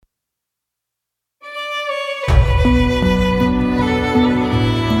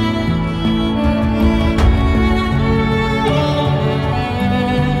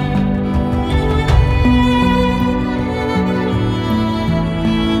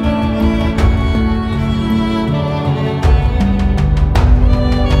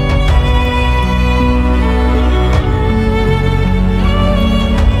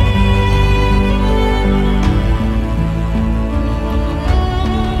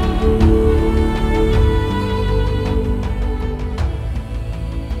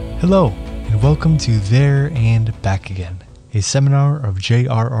Hello, and welcome to There and Back Again, a seminar of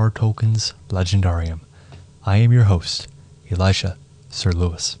J.R.R. Tolkien's Legendarium. I am your host, Elisha Sir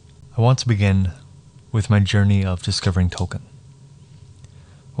Lewis. I want to begin with my journey of discovering Tolkien.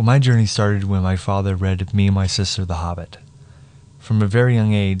 Well, my journey started when my father read me and my sister The Hobbit. From a very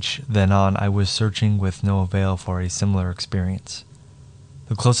young age, then on, I was searching with no avail for a similar experience.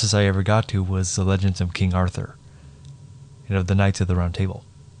 The closest I ever got to was the legends of King Arthur and of the Knights of the Round Table.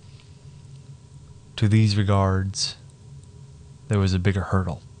 To these regards, there was a bigger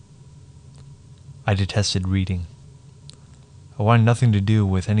hurdle. I detested reading. I wanted nothing to do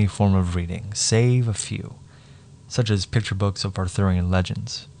with any form of reading, save a few, such as picture books of Arthurian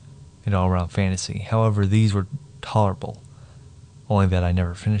legends and all-around fantasy. However, these were tolerable, only that I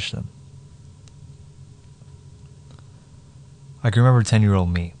never finished them. I can remember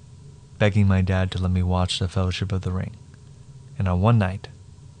 10-year-old me begging my dad to let me watch The Fellowship of the Ring, and on one night,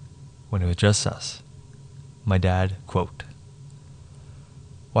 when it was just us, my dad, quote,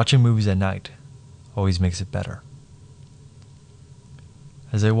 "Watching movies at night always makes it better."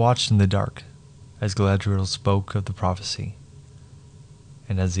 As I watched in the dark, as Galadriel spoke of the prophecy,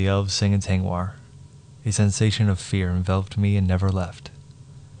 and as the elves sang in Tangwar, a sensation of fear enveloped me and never left.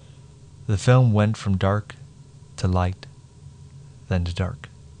 The film went from dark to light, then to dark.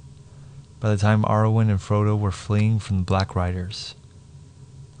 By the time Arwen and Frodo were fleeing from the Black Riders,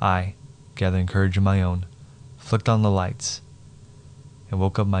 I, gathering courage of my own, flicked on the lights and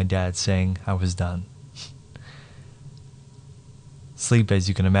woke up my dad saying I was done. Sleep, as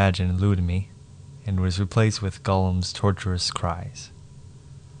you can imagine, eluded me and was replaced with Gollum's torturous cries.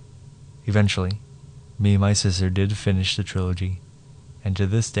 Eventually, me and my sister did finish the trilogy, and to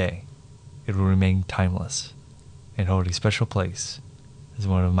this day, it will remain timeless and hold a special place as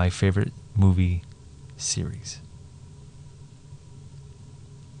one of my favorite movie series.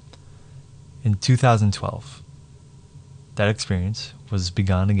 In 2012, that experience was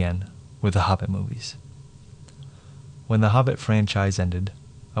begun again with the Hobbit movies. When the Hobbit franchise ended,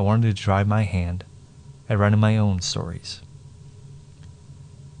 I wanted to try my hand at writing my own stories.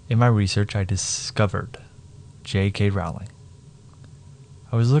 In my research, I discovered J.K. Rowling.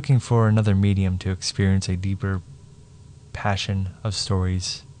 I was looking for another medium to experience a deeper passion of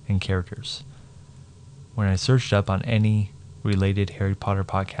stories and characters. When I searched up on any related Harry Potter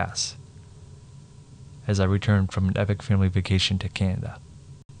podcasts, as I returned from an epic family vacation to Canada.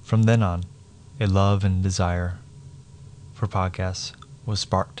 From then on, a love and desire for podcasts was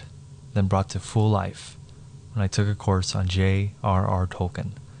sparked, then brought to full life when I took a course on J.R.R.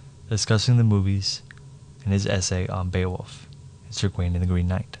 Tolkien, discussing the movies and his essay on Beowulf and Sir Gawain and the Green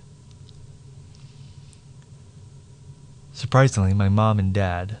Knight. Surprisingly, my mom and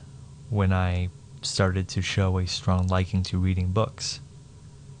dad, when I started to show a strong liking to reading books,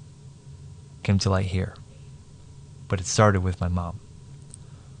 came to light here. But it started with my mom.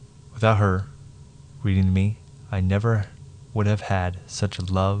 Without her reading to me, I never would have had such a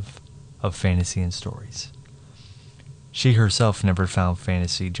love of fantasy and stories. She herself never found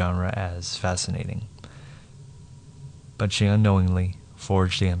fantasy genre as fascinating, but she unknowingly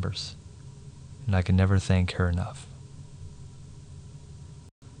forged the embers, and I can never thank her enough.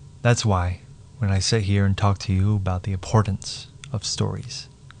 That's why, when I sit here and talk to you about the importance of stories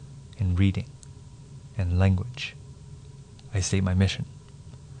and reading and language, I state my mission.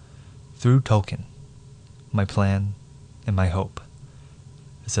 Through Tolkien, my plan and my hope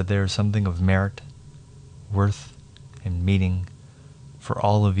is that there is something of merit, worth, and meaning for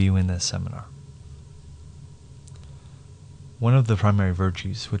all of you in this seminar. One of the primary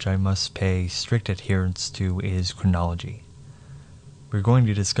virtues which I must pay strict adherence to is chronology. We're going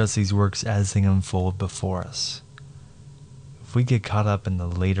to discuss these works as they unfold before us. If we get caught up in the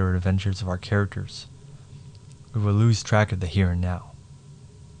later adventures of our characters, we will lose track of the here and now,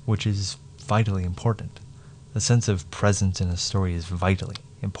 which is vitally important. The sense of presence in a story is vitally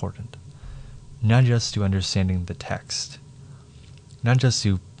important, not just to understanding the text, not just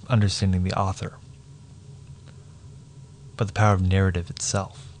to understanding the author, but the power of narrative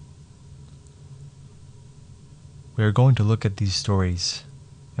itself. We are going to look at these stories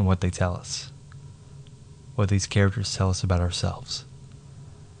and what they tell us, what these characters tell us about ourselves.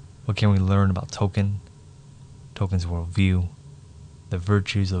 What can we learn about Tolkien's worldview, the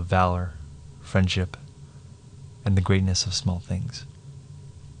virtues of valor, friendship, and the greatness of small things.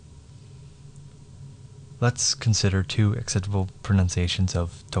 Let's consider two acceptable pronunciations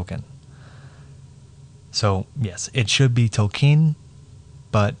of Tolkien. So, yes, it should be Tolkien,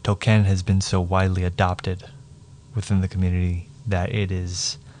 but Tolkien has been so widely adopted within the community that it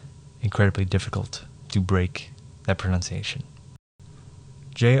is incredibly difficult to break that pronunciation.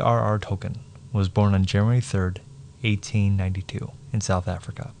 J.R.R. Tolkien was born on January 3rd, 1892, in South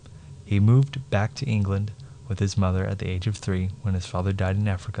Africa. He moved back to England with his mother at the age of 3 when his father died in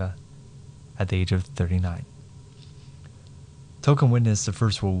Africa at the age of 39. Tolkien witnessed the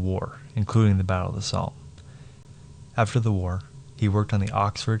First World War, including the Battle of the Somme. After the war, he worked on the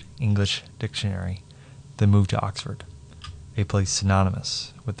Oxford English Dictionary, then moved to Oxford, a place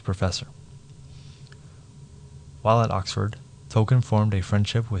synonymous with the professor. While at Oxford, Tolkien formed a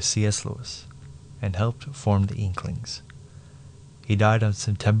friendship with C.S. Lewis and helped form the Inklings. He died on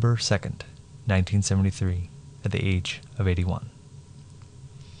September 2nd, 1973, at the age of 81.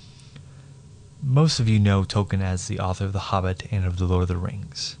 Most of you know Tolkien as the author of The Hobbit and of The Lord of the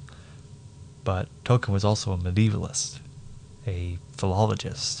Rings, but Tolkien was also a medievalist, a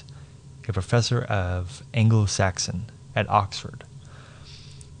philologist, a professor of Anglo-Saxon at Oxford.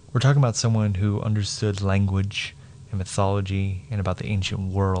 We're talking about someone who understood language and mythology and about the ancient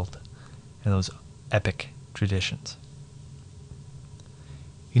world and those epic traditions.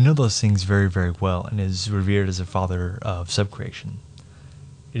 You know those things very, very well and is revered as a father of subcreation.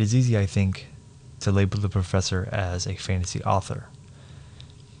 It is easy, I think, to label the professor as a fantasy author,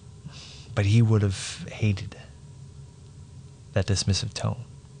 but he would have hated that dismissive tone.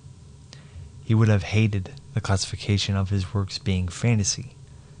 He would have hated the classification of his works being fantasy,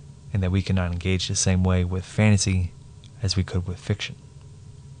 and that we cannot engage the same way with fantasy as we could with fiction.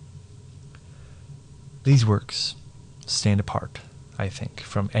 These works stand apart, I think,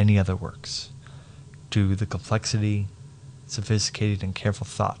 from any other works, due to the complexity, sophisticated, and careful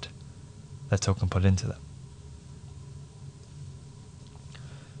thought that Tolkien put into them.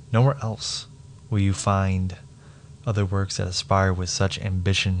 Nowhere else will you find other works that aspire with such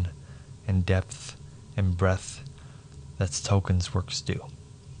ambition and depth and breadth that Tolkien's works do.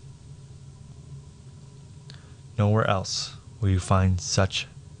 Nowhere else will you find such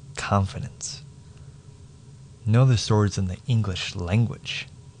confidence. No other stories in the English language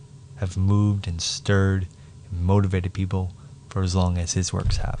have moved and stirred and motivated people for as long as his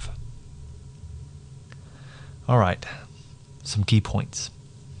works have. Alright, some key points.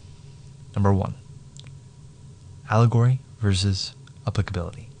 Number 1, allegory versus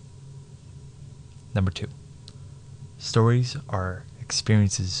applicability. Number 2, stories are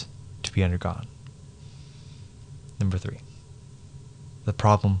experiences to be undergone. Number 3, the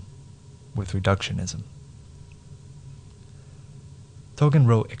problem with reductionism. Tolkien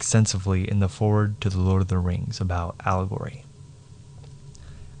wrote extensively in the foreword to The Lord of the Rings about allegory.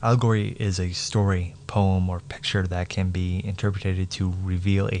 Allegory is a story, poem, or picture that can be interpreted to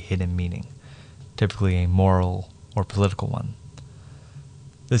reveal a hidden meaning, typically a moral or political one.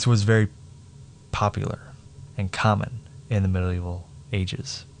 This was very popular and common in the medieval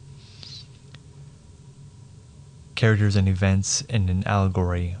ages. Characters and events in an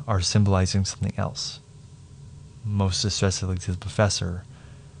allegory are symbolizing something else, most especially to the professor,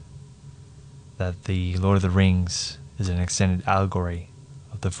 that the Lord of the Rings is an extended allegory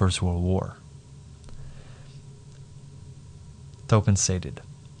of the First World War. Tolkien stated,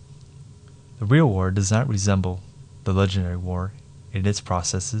 "The real war does not resemble the legendary war in its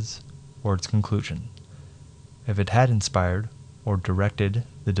processes or its conclusion. If it had inspired or directed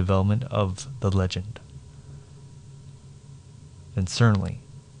the development of the legend, then certainly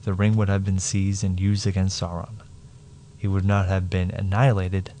the ring would have been seized and used against Sauron. He would not have been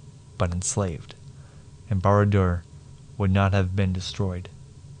annihilated, but enslaved, and Barad-dûr would not have been destroyed,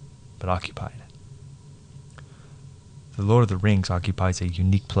 but occupied." The Lord of the Rings occupies a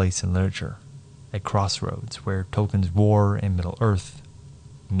unique place in literature, a crossroads where Tolkien's war and Middle-earth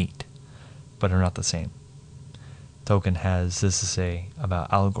meet, but are not the same. Tolkien has this to say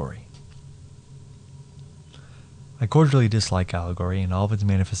about allegory. "I cordially dislike allegory in all of its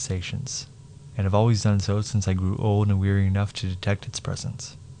manifestations, and have always done so since I grew old and weary enough to detect its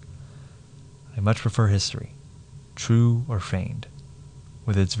presence. I much prefer history, true or feigned,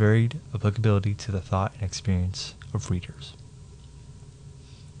 with its varied applicability to the thought and experience of readers.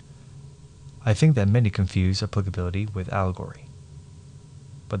 I think that many confuse applicability with allegory,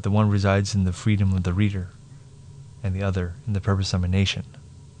 but the one resides in the freedom of the reader, and the other in the purpose emanation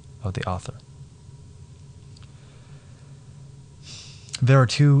of the author." There are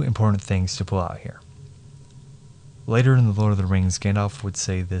two important things to pull out here. Later in The Lord of the Rings, Gandalf would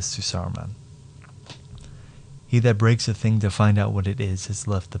say this to Saruman: "He that breaks a thing to find out what it is has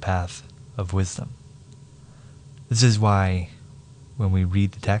left the path of wisdom." This is why, when we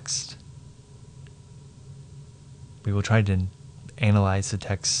read the text, we will try to analyze the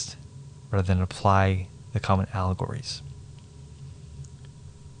text rather than apply the common allegories.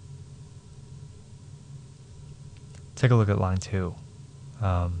 Take a look at line 2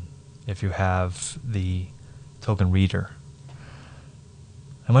 if you have the Tolkien reader.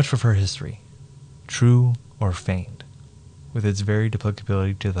 I much prefer history, true or feigned, with its varied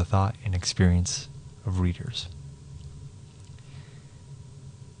applicability to the thought and experience of readers.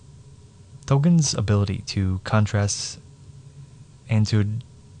 Tolkien's ability to contrast and to a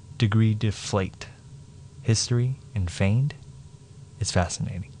degree deflate history and feigned is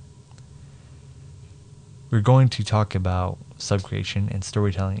fascinating. We're going to talk about subcreation and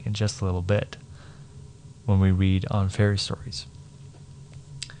storytelling in just a little bit when we read on fairy stories.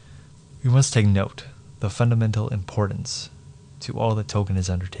 We must take note the fundamental importance to all that Tolkien has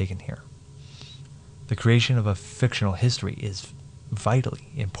undertaken here. The creation of a fictional history is vitally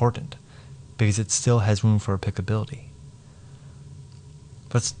important because it still has room for applicability.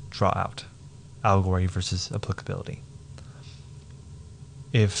 Let's draw out allegory versus applicability.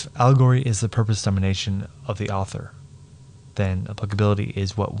 If allegory is the purpose domination of the author, then applicability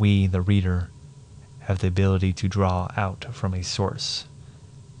is what we, the reader, have the ability to draw out from a source,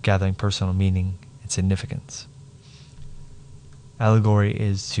 gathering personal meaning and significance. Allegory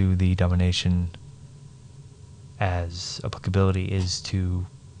is to the domination as applicability is to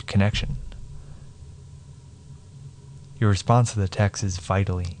connection. Your response to the text is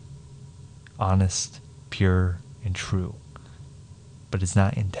vitally honest, pure, and true, but it's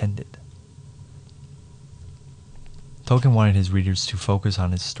not intended. Tolkien wanted his readers to focus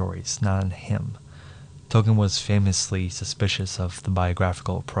on his stories, not on him. Tolkien was famously suspicious of the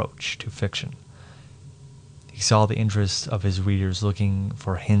biographical approach to fiction. He saw the interest of his readers looking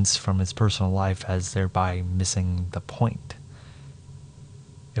for hints from his personal life as thereby missing the point.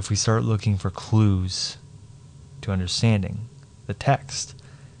 If we start looking for clues to understanding the text,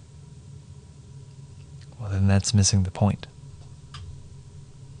 well, then that's missing the point.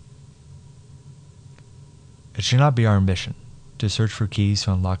 It should not be our ambition to search for keys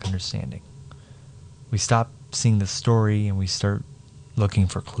to unlock understanding. We stop seeing the story and we start looking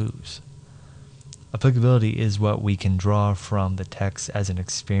for clues. Applicability is what we can draw from the text as an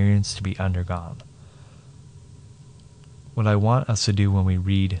experience to be undergone. What I want us to do when we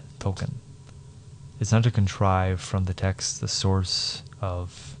read Tolkien is not to contrive from the text the source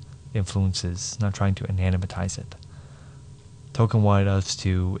of influences, not trying to anatomize it. Tolkien wanted us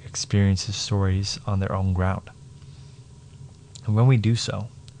to experience his stories on their own ground. And when we do so,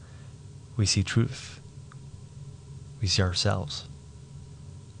 we see truth. We see ourselves,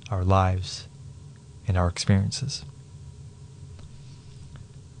 our lives, and our experiences.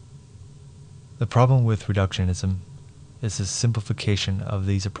 The problem with reductionism is the simplification of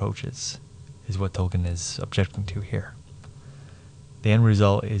these approaches is what Tolkien is objecting to here. The end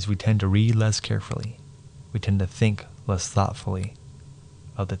result is we tend to read less carefully. We tend to think less thoughtfully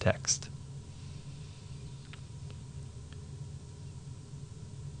of the text.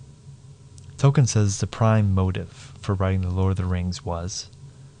 Tolkien says the prime motive for writing The Lord of the Rings was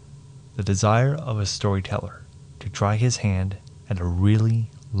the desire of a storyteller to try his hand at a really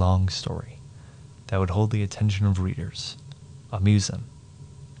long story that would hold the attention of readers, amuse them,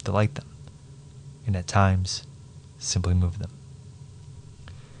 delight them, and at times simply move them.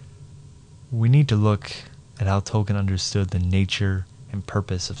 We need to look at how Tolkien understood the nature and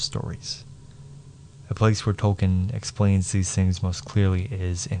purpose of stories. A place where Tolkien explains these things most clearly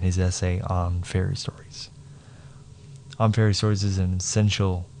is in his essay on fairy stories. On Fairy Stories is an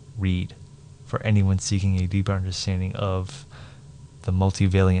essential read for anyone seeking a deeper understanding of the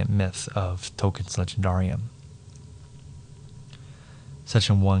multivariate myth of Tolkien's Legendarium.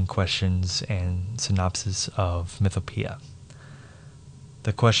 Section 1 questions and synopsis of Mythopoeia.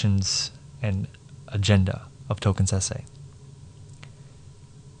 The questions and agenda of Tolkien's essay.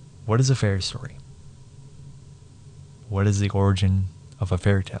 What is a fairy story? What is the origin of a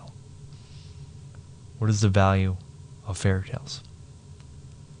fairy tale? What is the value of fairy tales?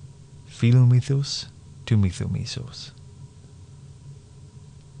 Philomythos to mythomythos.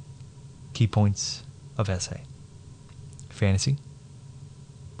 Key points of essay. Fantasy,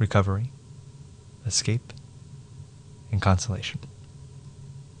 recovery, escape, and consolation.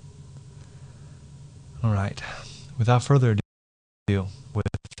 All right, without further ado, with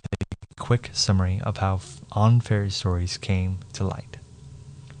a quick summary of how On Fairy Stories came to light.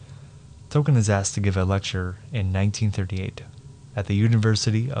 Tolkien is asked to give a lecture in 1938 at the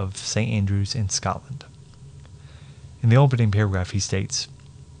University of St. Andrews in Scotland. In the opening paragraph he states,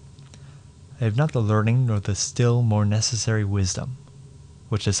 "I have not the learning nor the still more necessary wisdom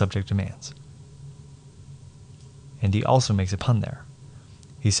which the subject demands." And he also makes a pun there.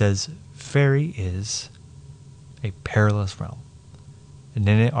 He says, "Fairy is a perilous realm, and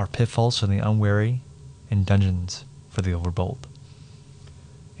in it are pitfalls for the unwary and dungeons for the overbold."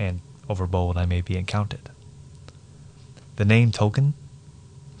 and overbold I may be accounted. The name Tolkien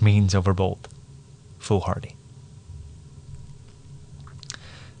means overbold, foolhardy.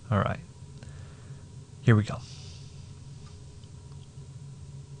 Alright, here we go.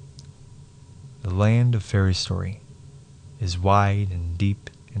 The land of fairy story is wide and deep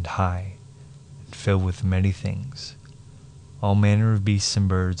and high, and filled with many things. All manner of beasts and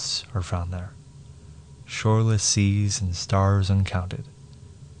birds are found there, shoreless seas and stars uncounted.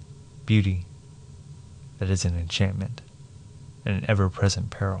 Beauty that is an enchantment and an ever-present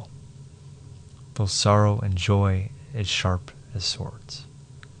peril. Both sorrow and joy is sharp as swords.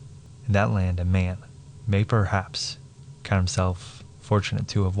 In that land a man may perhaps count himself fortunate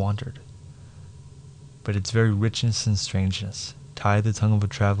to have wandered, but its very richness and strangeness tie the tongue of a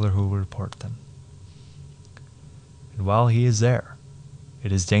traveler who will report them. And while he is there,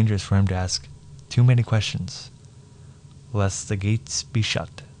 it is dangerous for him to ask too many questions, lest the gates be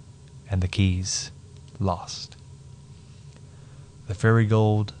shut and the keys lost. The fairy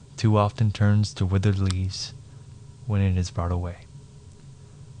gold too often turns to withered leaves when it is brought away.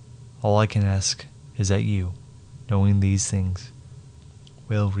 All I can ask is that you, knowing these things,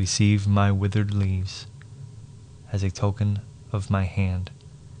 will receive my withered leaves as a token of my hand.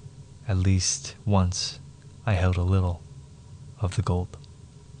 At least once I held a little of the gold.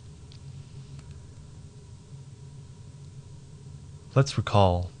 Let's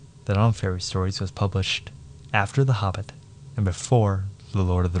recall that On Fairy Stories was published after The Hobbit and before The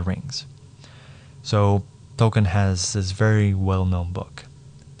Lord of the Rings. So Tolkien has this very well-known book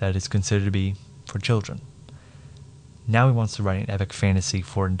that is considered to be for children. Now he wants to write an epic fantasy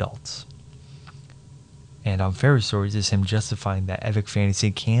for adults. And On Fairy Stories is him justifying that epic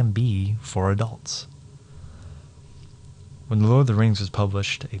fantasy can be for adults. When The Lord of the Rings was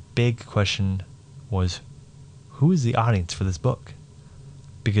published, a big question was, who is the audience for this book?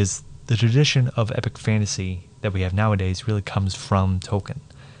 Because the tradition of epic fantasy that we have nowadays really comes from Tolkien,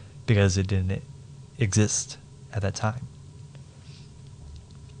 because it didn't exist at that time.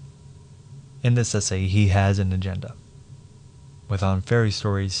 In this essay, he has an agenda. With On Fairy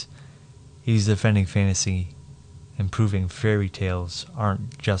Stories, he's defending fantasy and proving fairy tales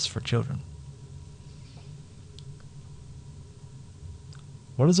aren't just for children.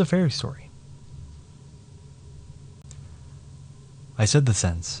 What is a fairy story? I said the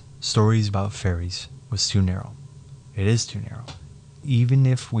sense, stories about fairies, was too narrow. It is too narrow, even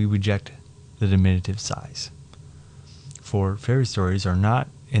if we reject the diminutive size. For fairy stories are not,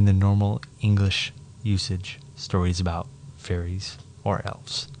 in the normal English usage, stories about fairies or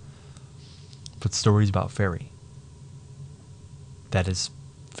elves, but stories about fairy. That is,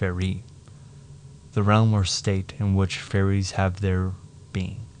 fairy, the realm or state in which fairies have their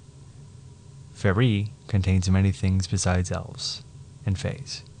being. Fairy contains many things besides elves and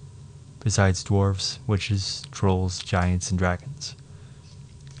fays, besides dwarves, witches, trolls, giants, and dragons.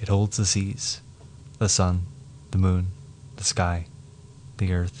 It holds the seas, the sun, the moon, the sky,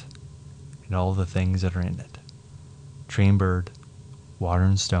 the earth, and all the things that are in it. Tree and bird, water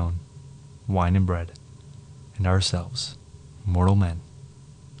and stone, wine and bread, and ourselves, mortal men,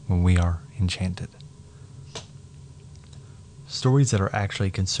 when we are enchanted. Stories that are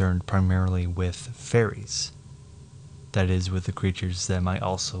actually concerned primarily with fairies, that is, with the creatures that might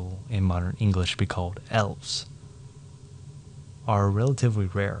also, in modern English, be called elves, are relatively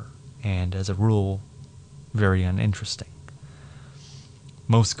rare and, as a rule, very uninteresting.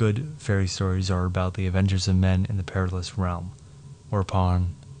 Most good fairy stories are about the adventures of men in the perilous realm, or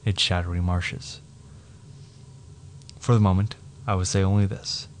upon its shadowy marshes. For the moment, I would say only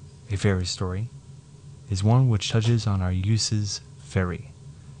this: a fairy story is one which touches on our uses fairy,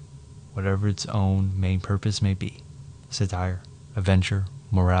 whatever its own main purpose may be: satire, adventure,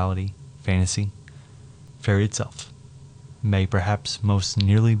 morality, fantasy. Fairy itself may perhaps most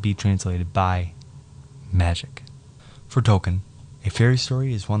nearly be translated by magic. For Tolkien, a fairy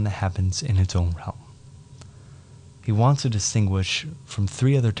story is one that happens in its own realm. He wants to distinguish from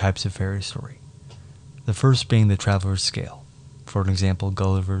three other types of fairy story. The first being the traveler's scale, for example,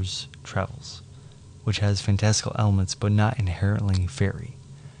 Gulliver's Travels, which has fantastical elements but not inherently fairy.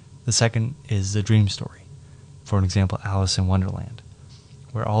 The second is the dream story, for example, Alice in Wonderland,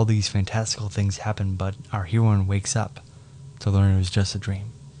 where all these fantastical things happen but our heroine wakes up to learn it was just a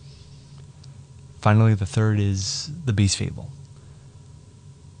dream. Finally, the third is the beast fable.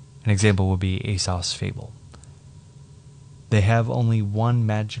 An example would be Aesop's fable. They have only one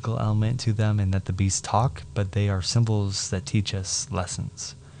magical element to them in that the beasts talk, but they are symbols that teach us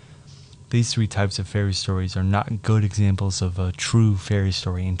lessons. These three types of fairy stories are not good examples of a true fairy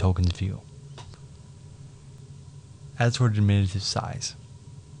story in Tolkien's view. As for diminutive size,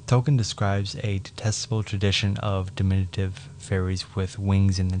 Tolkien describes a detestable tradition of diminutive fairies with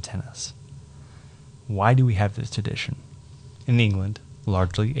wings and antennas. Why do we have this tradition? In England,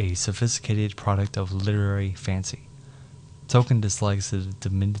 largely a sophisticated product of literary fancy, Tolkien dislikes the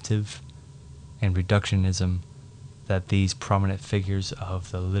diminutive and reductionism that these prominent figures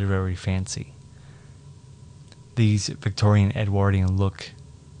of the literary fancy, these Victorian Edwardian look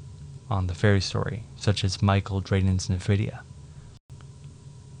on the fairy story, such as Michael Drayton's Nymphidia,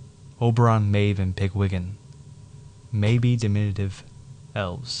 Oberon, Maeve, and Pigwidgeon, may be diminutive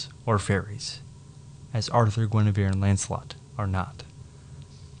elves or fairies, as Arthur, Guinevere, and Lancelot are not.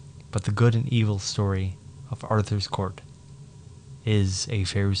 But the good and evil story of Arthur's court is a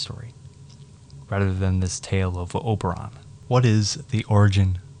fairy story, rather than this tale of Oberon. What is the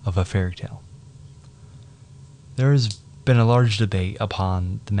origin of a fairy tale? There has been a large debate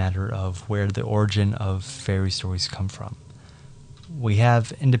upon the matter of where the origin of fairy stories come from. We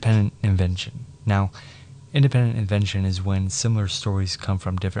have independent invention. Now, independent invention is when similar stories come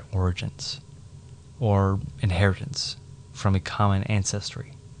from different origins, or inheritance from a common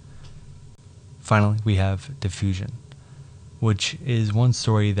ancestry. Finally, we have diffusion, which is one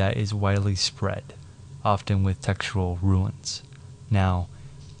story that is widely spread, often with textual ruins. Now,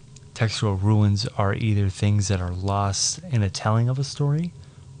 textual ruins are either things that are lost in a telling of a story,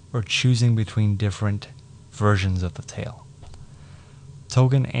 or choosing between different versions of the tale.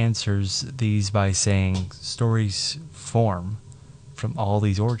 Tolkien answers these by saying stories form from all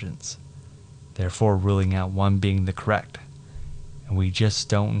these origins, therefore ruling out one being the correct, and we just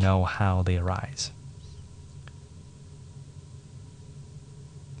don't know how they arise.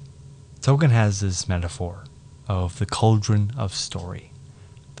 Tolkien has this metaphor of the cauldron of story.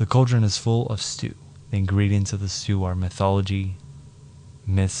 The cauldron is full of stew. The ingredients of the stew are mythology,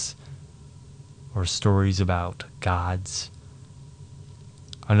 myths, or stories about gods.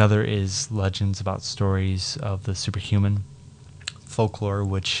 Another is legends about stories of the superhuman, folklore,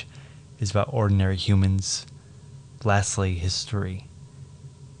 which is about ordinary humans. Lastly, history,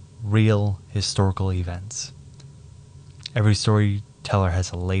 real historical events. Every storyteller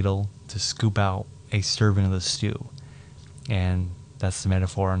has a ladle to scoop out a serving of the stew, and that's the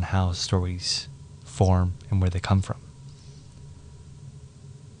metaphor on how stories form and where they come from.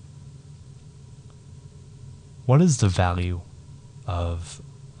 What is the value of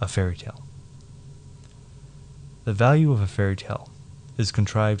a fairy tale? The value of a fairy tale is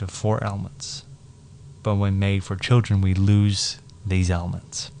contrived of 4 elements, but when made for children, we lose these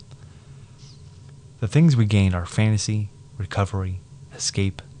elements. The things we gain are fantasy, recovery,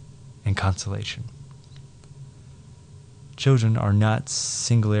 escape, and consolation. Children are not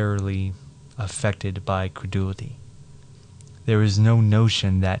singularly affected by credulity. There is no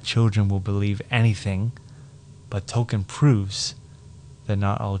notion that children will believe anything, but Tolkien proves that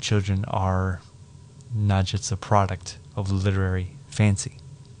not all children are not just a product of literary fancy.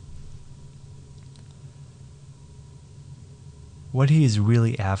 What he is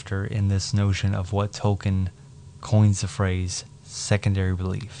really after in this notion of what Tolkien coins the phrase secondary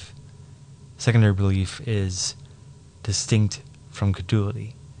belief. Secondary belief is distinct from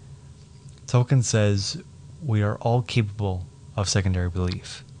credulity. Tolkien says we are all capable of secondary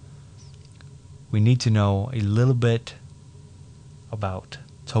belief. We need to know a little bit about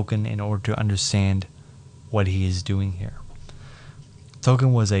Tolkien in order to understand what he is doing here.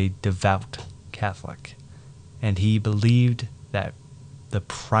 Tolkien was a devout Catholic, and he believed that the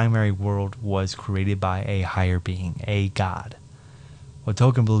primary world was created by a higher being, a god. What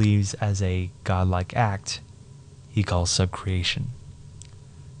Tolkien believes as a godlike act, he calls subcreation.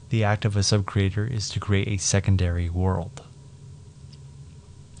 The act of a subcreator is to create a secondary world.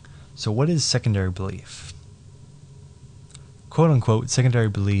 So what is secondary belief? Quote-unquote, secondary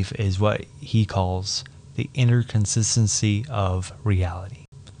belief is what he calls the inner consistency of reality.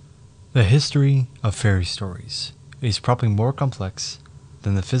 The history of fairy stories is probably more complex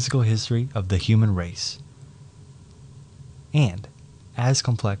than the physical history of the human race, and as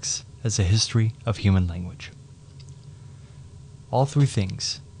complex as the history of human language. All 3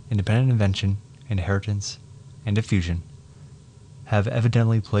 things, independent invention, inheritance, and diffusion, have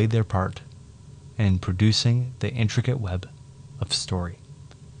evidently played their part in producing the intricate web of story.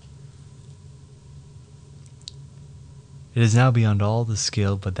 It is now beyond all the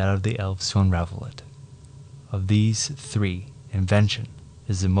skill but that of the elves to unravel it. Of these 3, invention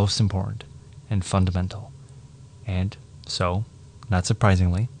is the most important and fundamental, and so, not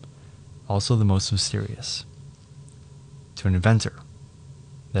surprisingly, also the most mysterious. To an inventor,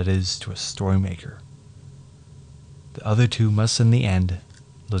 that is, to a story maker, the other 2 must in the end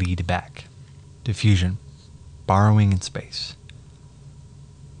lead back. Diffusion, borrowing in space.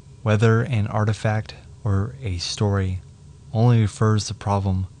 Whether an artifact or a story only refers the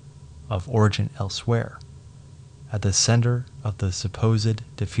problem of origin elsewhere. At the center of the supposed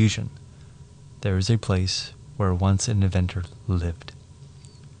diffusion, there is a place where once an inventor lived.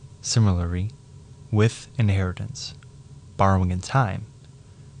 Similarly, with inheritance, borrowing in time,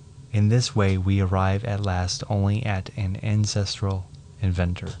 in this way we arrive at last only at an ancestral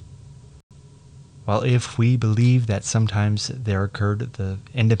inventor. While if we believe that sometimes there occurred the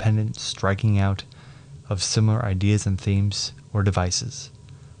independent striking out of similar ideas and themes or devices,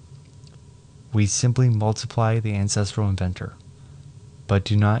 we simply multiply the ancestral inventor, but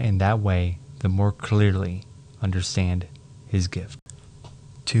do not in that way the more clearly understand his gift.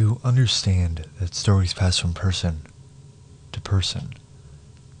 To understand that stories pass from person to person,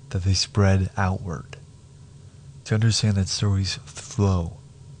 that they spread outward, to understand that stories flow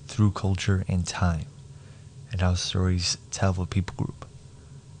through culture and time, and how stories tell a people group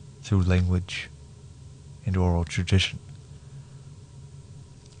through language and oral tradition,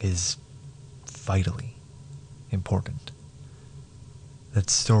 is vitally important. That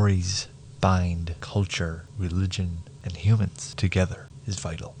stories bind culture, religion, and humans together is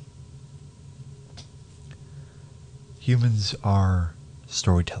vital. Humans are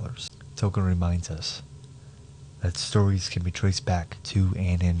storytellers. Tolkien reminds us that stories can be traced back to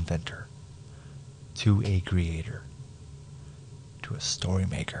an inventor, to a creator, to a story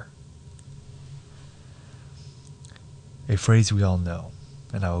maker. A phrase we all know,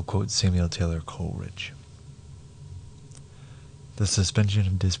 and I will quote Samuel Taylor Coleridge: the suspension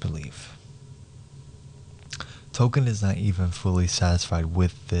of disbelief. Tolkien is not even fully satisfied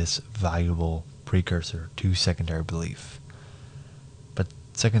with this valuable precursor to secondary belief. But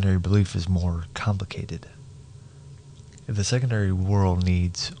secondary belief is more complicated. If the secondary world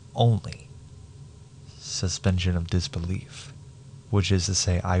needs only suspension of disbelief, which is to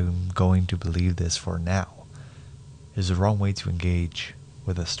say, I'm going to believe this for now, is the wrong way to engage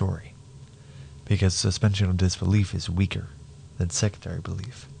with a story, because suspension of disbelief is weaker than secondary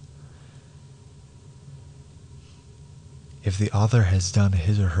belief. If the author has done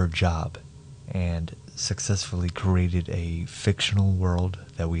his or her job and successfully created a fictional world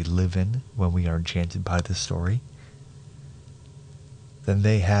that we live in when we are enchanted by the story, then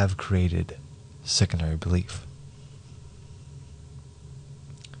they have created secondary belief.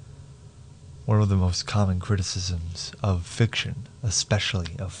 One of the most common criticisms of fiction,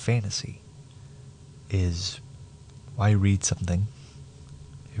 especially of fantasy, is why read something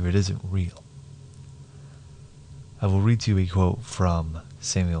if it isn't real? I will read to you a quote from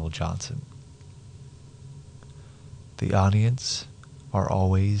Samuel Johnson. The audience are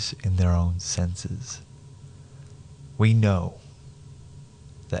always in their own senses. We know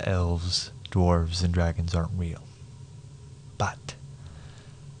that elves, dwarves, and dragons aren't real. But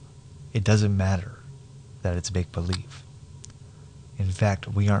it doesn't matter that it's make-believe. In fact,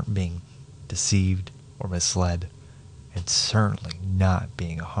 we aren't being deceived or misled, and certainly not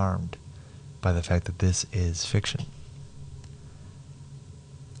being harmed by the fact that this is fiction.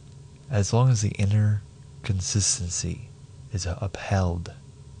 As long as the inner consistency is upheld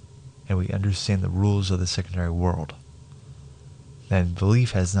and we understand the rules of the secondary world, then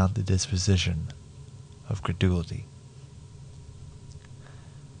belief has not the disposition of credulity.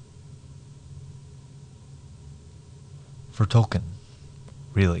 For Tolkien,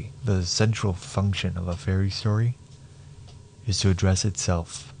 really, the central function of a fairy story is to address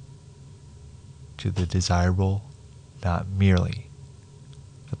itself to the desirable, not merely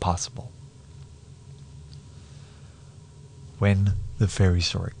the possible. When the fairy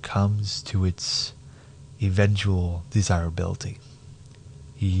story comes to its eventual desirability,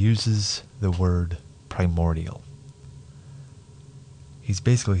 he uses the word primordial. He's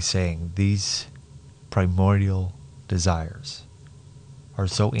basically saying these primordial desires are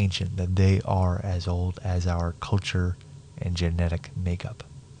so ancient that they are as old as our culture and genetic makeup.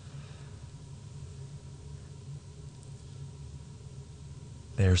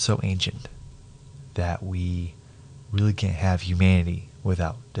 They are so ancient that we really can't have humanity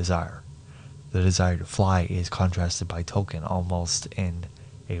without desire. The desire to fly is contrasted by Tolkien almost in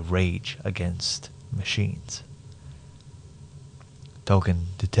a rage against machines. Tolkien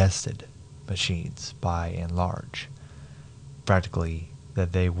detested machines by and large, practically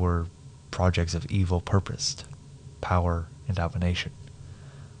that they were projects of evil purposed, power, and domination.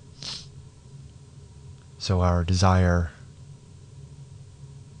 So our desire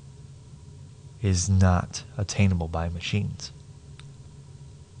is not attainable by machines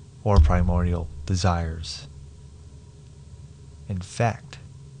or primordial desires. In fact,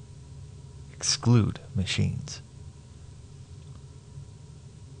 exclude machines.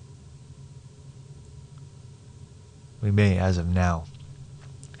 We may, as of now,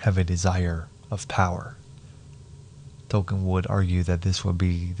 have a desire of power. Tolkien would argue that this would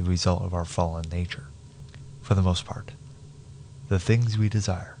be the result of our fallen nature. For the most part, the things we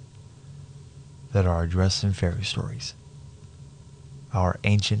desire that are addressed in fairy stories, our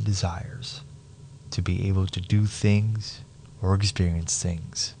ancient desires to be able to do things or experience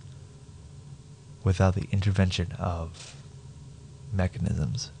things without the intervention of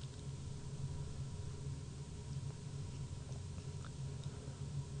mechanisms.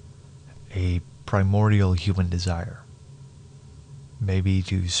 A primordial human desire may be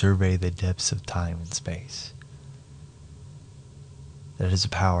to survey the depths of time and space. That is a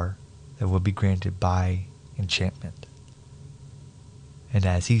power that will be granted by enchantment. And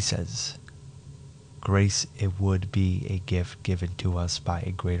as he says, grace, it would be a gift given to us by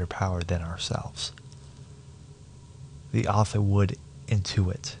a greater power than ourselves. The author would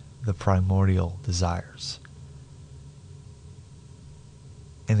intuit the primordial desires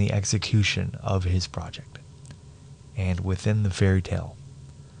in the execution of his project, and within the fairy tale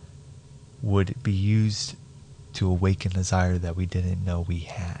would be used to awaken desire that we didn't know we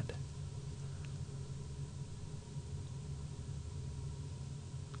had.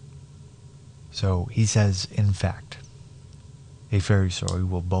 So he says, in fact, a fairy story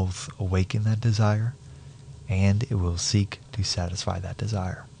will both awaken that desire and it will seek to satisfy that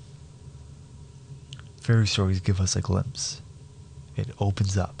desire. Fairy stories give us a glimpse. It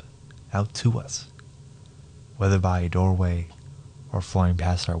opens up out to us, whether by a doorway or flying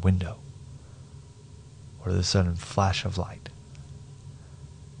past our window, or the sudden flash of light.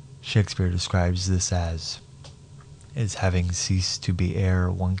 Shakespeare describes this as having ceased to be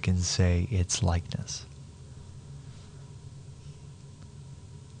ere one can say its likeness.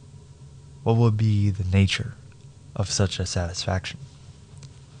 What would be the nature of such a satisfaction?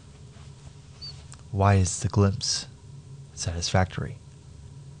 Why is the glimpse satisfactory?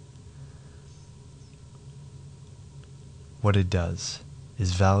 What it does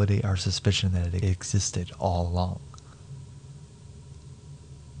is validate our suspicion that it existed all along.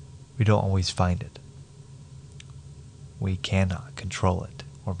 We don't always find it. We cannot control it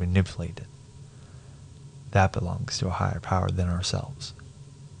or manipulate it. That belongs to a higher power than ourselves.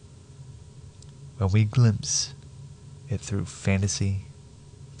 When we glimpse it through fantasy,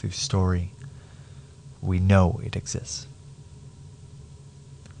 through story, we know it exists.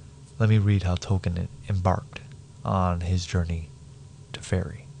 Let me read how Tolkien embarked on his journey to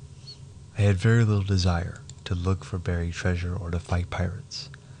Faerie. I had very little desire to look for buried treasure or to fight pirates,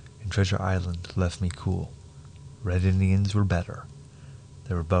 and Treasure Island left me cool. Red Indians were better.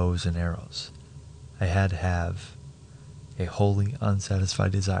 There were bows and arrows. I had to have a wholly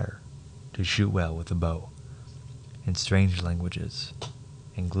unsatisfied desire to shoot well with a bow, in strange languages,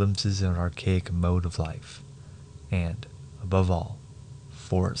 and glimpses of an archaic mode of life, and, above all,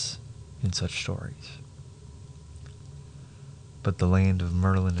 force in such stories. But the land of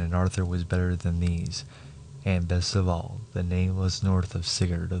Merlin and Arthur was better than these, and best of all, the nameless north of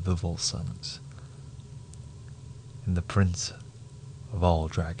Sigurd of the Volsungs, and the prince of all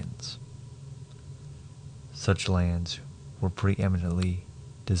dragons. Such lands were preeminently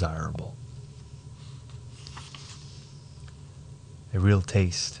desirable. A real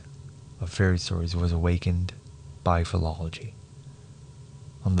taste of fairy stories was awakened by philology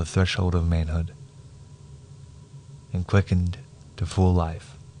on the threshold of manhood, and quickened to full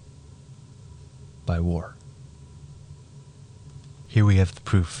life by war. Here we have the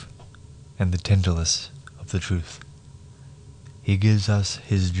proof and the tenderness of the truth. He gives us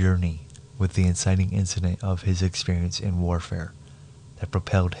his journey with the inciting incident of his experience in warfare that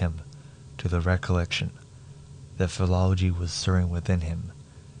propelled him to the recollection that philology was stirring within him,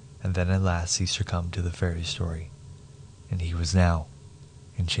 and then at last he succumbed to the fairy story, and he was now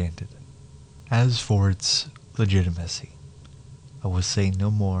enchanted. As for its legitimacy, I will say no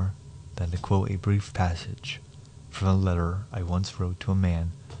more than to quote a brief passage from a letter I once wrote to a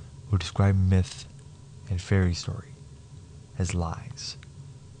man who described myth and fairy story as lies,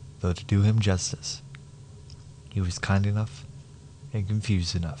 though to do him justice, he was kind enough and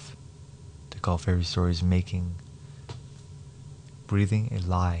confused enough to call fairy stories breathing a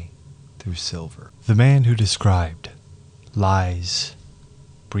lie through silver. The man who described lies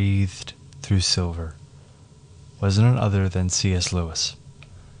breathed through silver was none other than C.S. Lewis.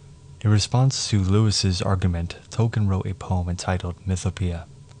 In response to Lewis's argument, Tolkien wrote a poem entitled Mythopoeia,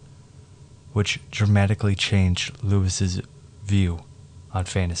 which dramatically changed Lewis's view on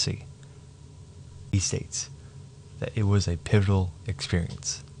fantasy. He states that it was a pivotal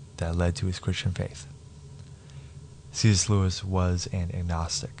experience that led to his Christian faith. C.S. Lewis was an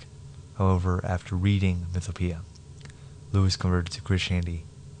agnostic. However, after reading Mythopoeia, Lewis converted to Christianity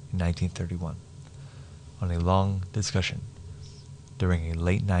in 1931 on a long discussion during a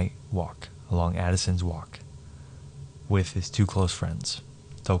late-night walk along Addison's Walk with his two close friends,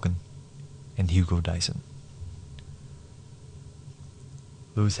 Tolkien and Hugo Dyson.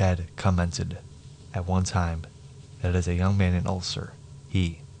 Lewis had commented at one time that as a young man in Ulster,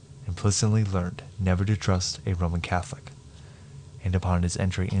 he implicitly learned never to trust a Roman Catholic, and upon his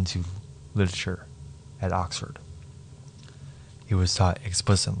entry into literature at Oxford, he was taught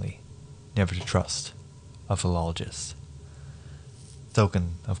explicitly never to trust a philologist.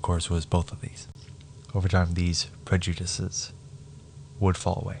 Tolkien, of course, was both of these. Over time, these prejudices would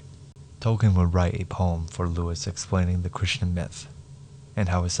fall away. Tolkien would write a poem for Lewis explaining the Christian myth and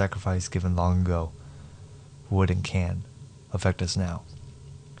how a sacrifice given long ago would and can affect us now.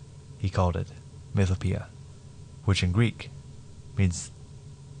 He called it Mythopoeia, which in Greek means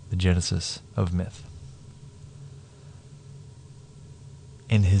the genesis of myth.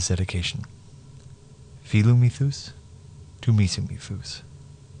 In his dedication, Philomythus to Mesomythus.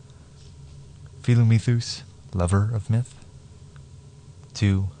 Philomythus, lover of myth,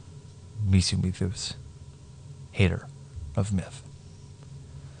 to Mesomythus, hater of myth.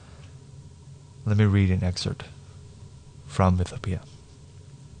 Let me read an excerpt from Mythopoeia.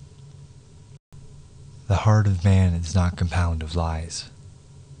 The heart of man is not compound of lies,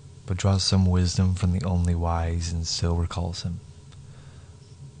 but draws some wisdom from the only wise and still recalls him.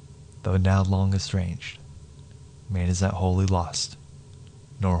 Though now long estranged, man is not wholly lost,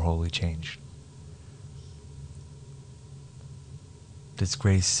 nor wholly changed.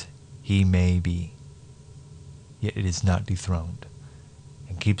 Disgraced he may be, yet it is not dethroned,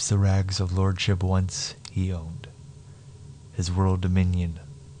 and keeps the rags of lordship once he owned, his world dominion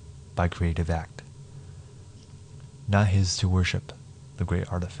by creative act, not his to worship the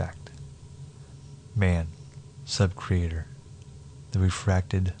great artifact. Man, sub-creator, the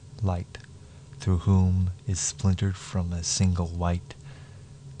refracted light, through whom is splintered from a single white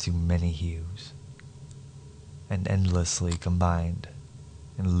to many hues, and endlessly combined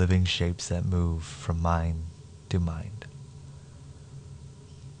in living shapes that move from mind to mind.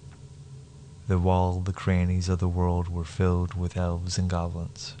 The crannies of the world were filled with elves and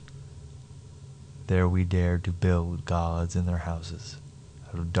goblins. There we dared to build gods in their houses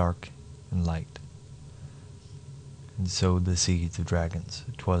out of dark and light, and sowed the seeds of dragons.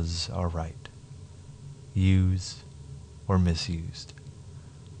 'Twas our right, used or misused.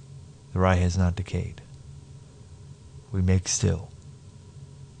 The right has not decayed. We make still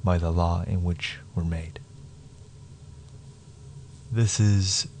by the law in which we're made. This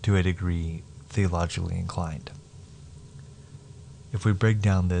is, to a degree, theologically inclined. If we break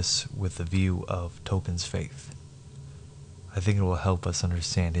down this with the view of Tolkien's faith, I think it will help us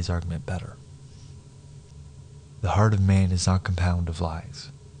understand his argument better. The heart of man is not compound of lies,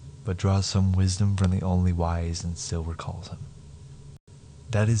 but draws some wisdom from the only wise and still recalls him.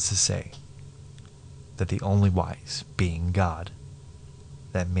 That is to say, that the only wise, being God,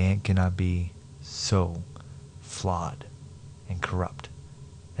 that man cannot be so flawed and corrupt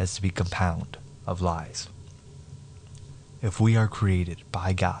as to be compound of lies. If we are created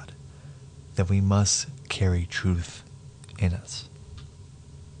by God, then we must carry truth in us.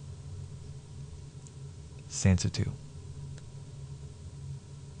 Stanza 2.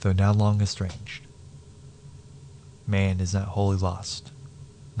 Though now long estranged, man is not wholly lost,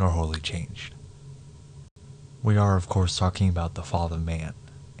 nor wholly changed. We are, of course, talking about the fall of man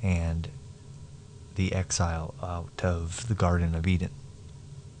and the exile out of the Garden of Eden.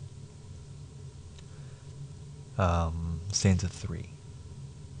 Stanza 3.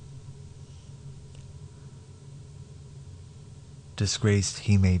 Disgraced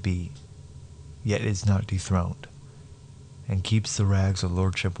he may be, yet is not dethroned, and keeps the rags of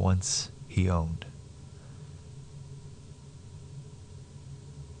lordship once he owned.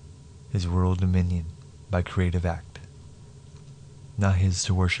 His world dominion by creative act, not his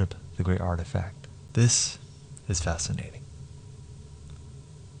to worship the great artifact. This is fascinating.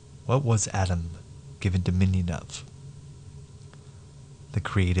 What was Adam given dominion of? The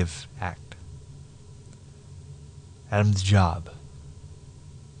creative act. Adam's job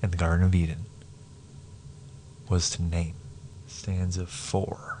in the Garden of Eden was to name. Stanza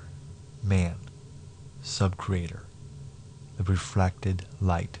 4. Man, sub-creator, the refracted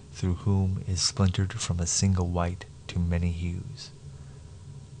light through whom is splintered from a single white to many hues,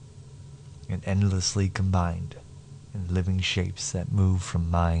 and endlessly combined in living shapes that move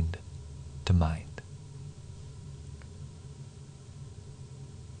from mind to mind.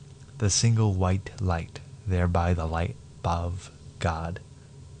 The single white light, thereby the light of God,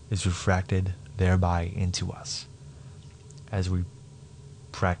 is refracted thereby into us, as we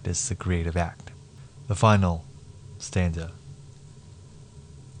practice the creative act. The final stanza.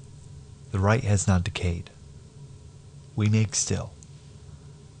 The right has not decayed. We make still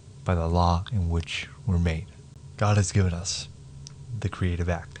by the law in which we're made. God has given us the creative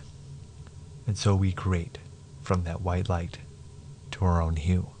act, and so we create from that white light to our own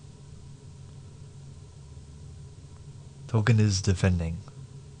hue. Tolkien is defending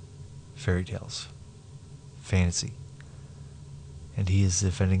fairy tales, fantasy, and he is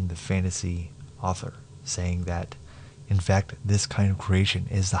defending the fantasy author, saying that, in fact, this kind of creation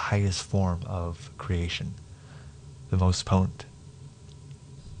is the highest form of creation, the most potent,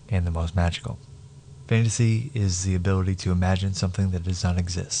 and the most magical. Fantasy is the ability to imagine something that does not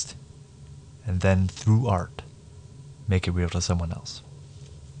exist, and then, through art, make it real to someone else.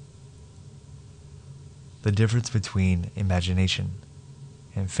 The difference between imagination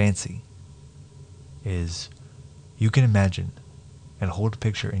and fancy is you can imagine and hold a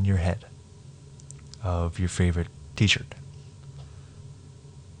picture in your head of your favorite t-shirt.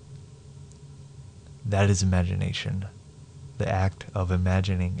 That is imagination, the act of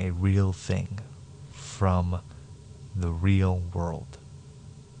imagining a real thing from the real world,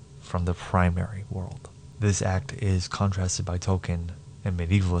 from the primary world. This act is contrasted by Tolkien and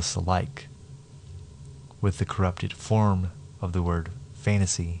medievalists alike with the corrupted form of the word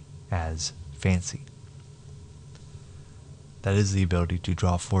fantasy as fancy. That is the ability to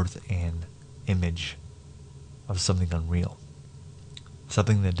draw forth an image of something unreal,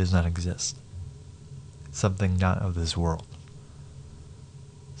 something that does not exist, something not of this world,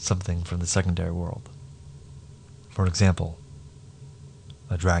 something from the secondary world. For example,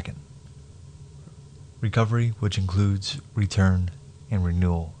 a dragon. Recovery, which includes return and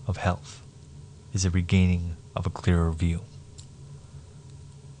renewal of health, is a regaining of a clearer view.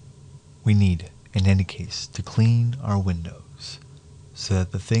 We need, in any case, to clean our windows so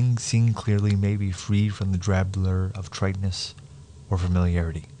that the things seen clearly may be freed from the drab blur of triteness or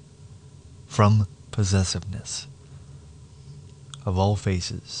familiarity, from possessiveness. Of all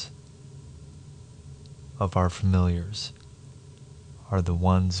faces, of our familiars, are the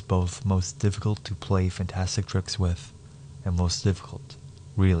ones both most difficult to play fantastic tricks with and most difficult,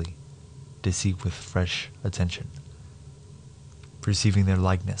 really, to seek with fresh attention, perceiving their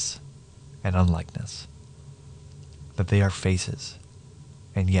likeness and unlikeness, that they are faces,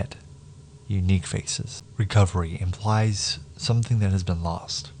 and yet unique faces. Recovery implies something that has been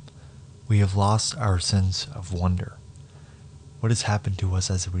lost. We have lost our sense of wonder. What has happened to us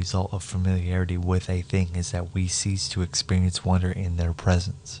as a result of familiarity with a thing is that we cease to experience wonder in their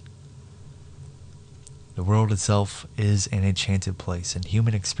presence. The world itself is an enchanted place, and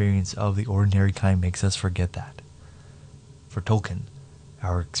human experience of the ordinary kind makes us forget that. For Tolkien,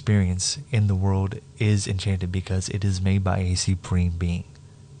 our experience in the world is enchanted because it is made by a supreme being,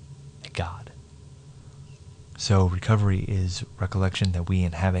 a god. So recovery is recollection that we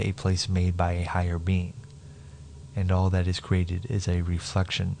inhabit a place made by a higher being, and all that is created is a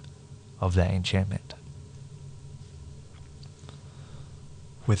reflection of that enchantment.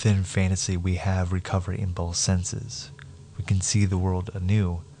 Within fantasy, we have recovery in both senses. We can see the world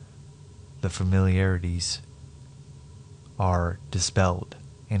anew. The familiarities are dispelled,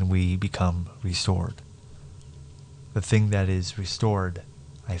 and we become restored. The thing that is restored,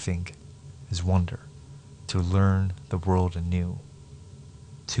 I think, is wonder, to learn the world anew,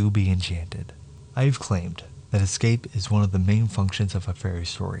 to be enchanted. I have claimed that escape is one of the main functions of a fairy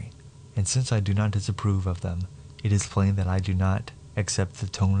story, and since I do not disapprove of them, it is plain that I do not accept the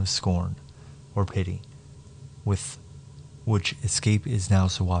tone of scorn or pity with which escape is now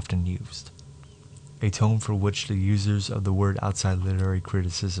so often used, a tone for which the users of the word outside literary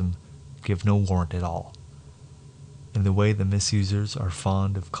criticism give no warrant at all. In the way the misusers are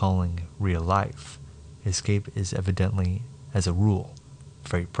fond of calling real life, escape is evidently, as a rule,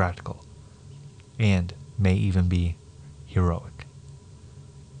 very practical, and may even be heroic.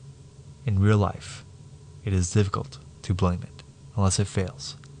 In real life, it is difficult to blame it, unless it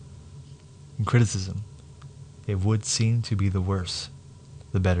fails. In criticism, it would seem to be the worse,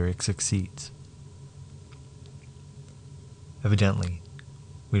 the better it succeeds. Evidently,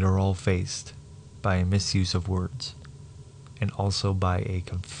 we are all faced by a misuse of words, and also by a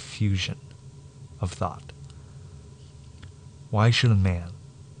confusion of thought. Why should a man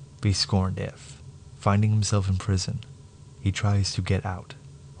be scorned if, finding himself in prison, he tries to get out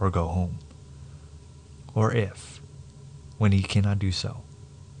or go home? Or if, when he cannot do so,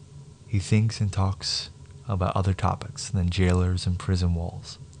 he thinks and talks about other topics than jailers and prison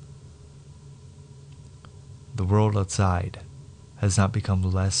walls? The world outside has not become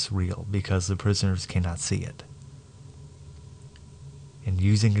less real because the prisoners cannot see it. In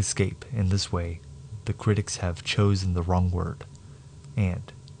using escape in this way, the critics have chosen the wrong word,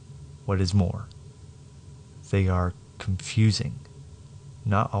 and, what is more, they are confusing,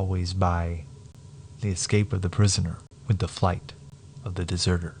 not always by the escape of the prisoner with the flight of the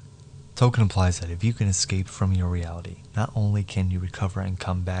deserter. Tolkien implies that if you can escape from your reality, not only can you recover and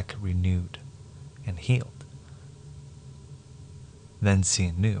come back renewed and healed, then see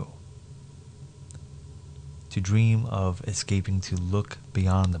anew. To dream of escaping to look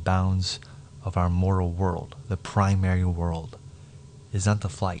beyond the bounds of our mortal world, the primary world, is not the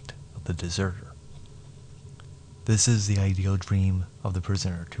flight of the deserter. This is the ideal dream of the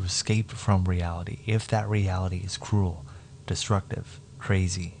prisoner, to escape from reality, if that reality is cruel, destructive,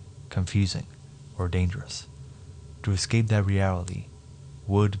 crazy, confusing, or dangerous. To escape that reality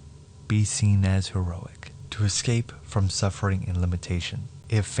would be seen as heroic. To escape from suffering and limitation.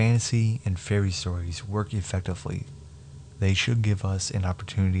 If fantasy and fairy stories work effectively, they should give us an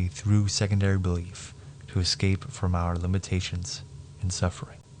opportunity through secondary belief to escape from our limitations and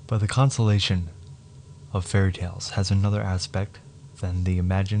suffering. But the consolation of fairy tales has another aspect than the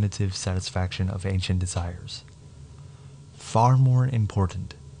imaginative satisfaction of ancient desires. Far more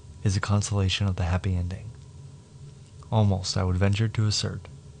important is the consolation of the happy ending. Almost, I would venture to assert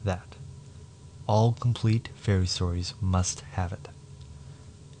that all complete fairy stories must have it.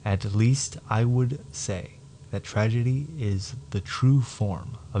 At least I would say that tragedy is the true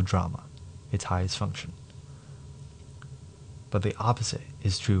form of drama, its highest function. But the opposite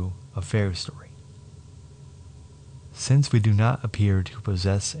is true of fairy story. Since we do not appear to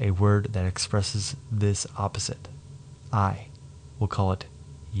possess a word that expresses this opposite, I will call it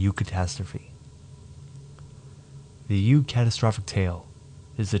eucatastrophe. The eucatastrophic tale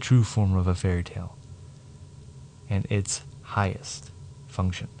is the true form of a fairy tale, and its highest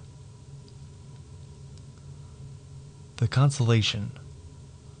function. The consolation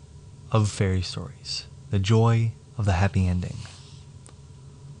of fairy stories, the joy of the happy ending,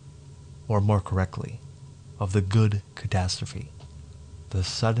 or more correctly, of the good catastrophe, the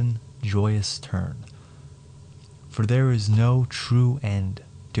sudden joyous turn. For there is no true end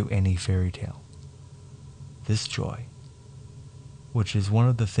to any fairy tale. This joy, which is one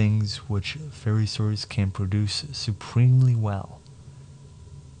of the things which fairy stories can produce supremely well,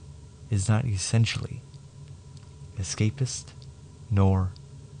 is not essentially escapist nor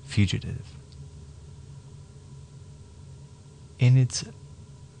fugitive. In its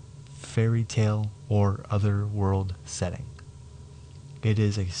fairy tale or other world setting, it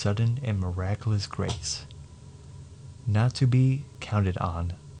is a sudden and miraculous grace, not to be counted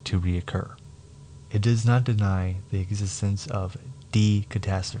on to reoccur. It does not deny the existence of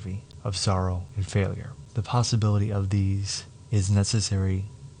catastrophe, of sorrow and failure. The possibility of these is necessary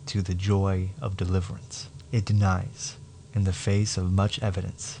to the joy of deliverance. It denies, in the face of much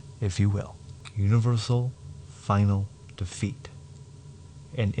evidence, if you will, universal, final defeat.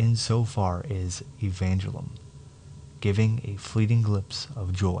 And insofar is Evangelium, giving a fleeting glimpse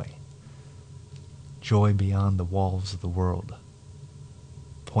of joy, joy beyond the walls of the world,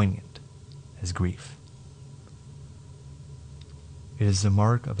 poignant as grief. It is the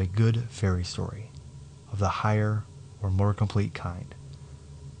mark of a good fairy story, of the higher or more complete kind,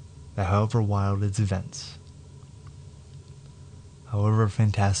 that however wild its events, however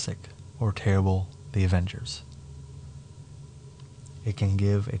fantastic or terrible the Avengers, it can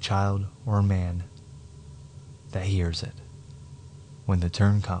give a child or a man that hears it, when the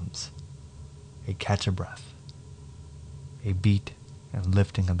turn comes, a catch of breath, a beat and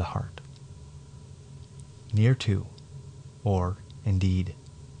lifting of the heart, near to, or indeed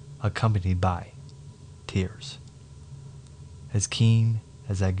accompanied by, tears, as keen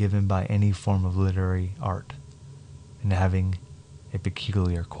as that given by any form of literary art, and having a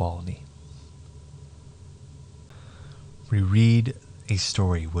peculiar quality. We read a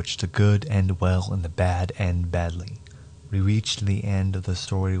story which the good end well and the bad end badly. We reach the end of the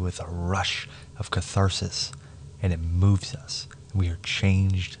story with a rush of catharsis, and it moves us. We are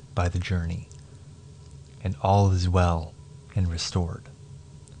changed by the journey, and all is well and restored.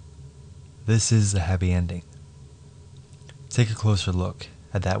 This is the happy ending. Take a closer look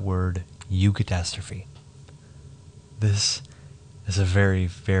at that word, eucatastrophe. This is a very,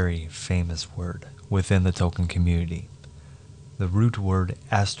 very famous word within the Tolkien community. The root word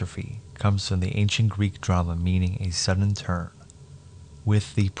astrophe comes from the ancient Greek drama meaning a sudden turn,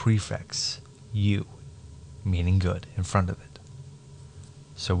 with the prefix eu, meaning good, in front of it.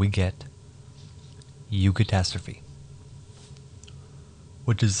 So we get eucatastrophe,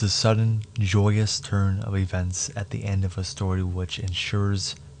 which is the sudden, joyous turn of events at the end of a story which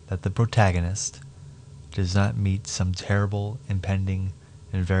ensures that the protagonist, does not meet some terrible, impending,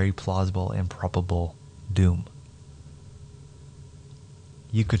 and very plausible and probable doom.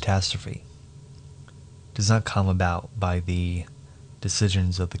 Eucatastrophe does not come about by the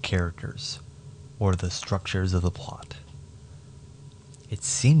decisions of the characters or the structures of the plot. It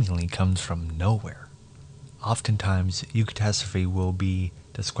seemingly comes from nowhere. Oftentimes, eucatastrophe will be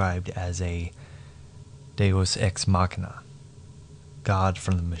described as a deus ex machina, God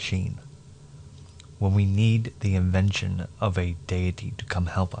from the machine, when we need the invention of a deity to come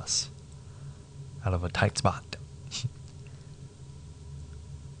help us out of a tight spot.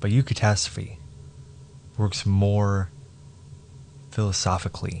 But eucatastrophe works more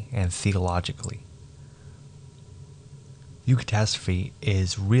philosophically and theologically. Eucatastrophe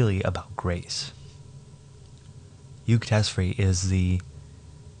is really about grace. Eucatastrophe is the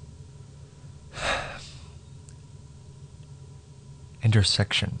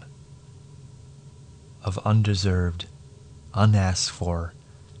intersection of undeserved, unasked for,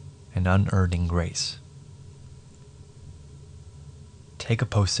 and unearning grace. Take a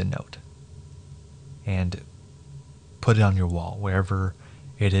post-it note and put it on your wall, wherever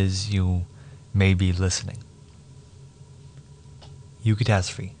it is you may be listening.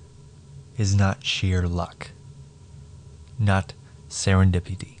 Eucatastrophe is not sheer luck, not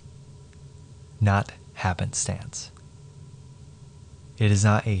serendipity, not happenstance. It is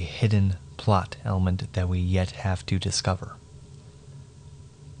not a hidden plot element that we yet have to discover.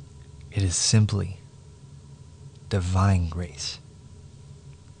 It is simply divine grace.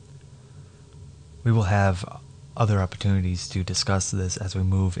 We will have other opportunities to discuss this as we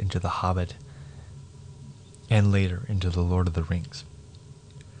move into The Hobbit and later into The Lord of the Rings.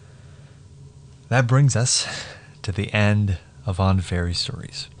 That brings us to the end of On Fairy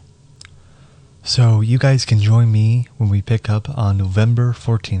Stories. So you guys can join me when we pick up on November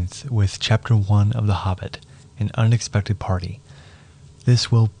 14th with Chapter 1 of The Hobbit, An Unexpected Party.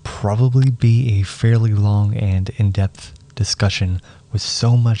 This will probably be a fairly long and in-depth discussion with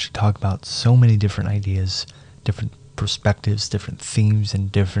so much to talk about, so many different ideas, different perspectives, different themes,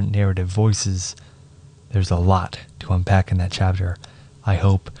 and different narrative voices. There's a lot to unpack in that chapter. I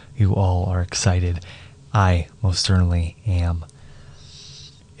hope you all are excited. I most certainly am.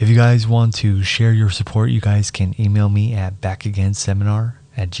 If you guys want to share your support, you guys can email me at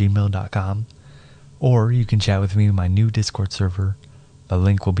backagainseminar@gmail.com, or you can chat with me in my new Discord server. The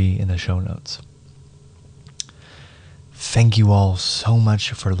link will be in the show notes. Thank you all so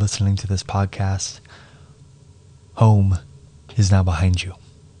much for listening to this podcast. Home is now behind you.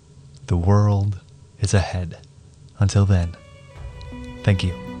 The world is ahead. Until then, thank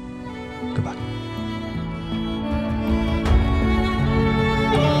you. Goodbye.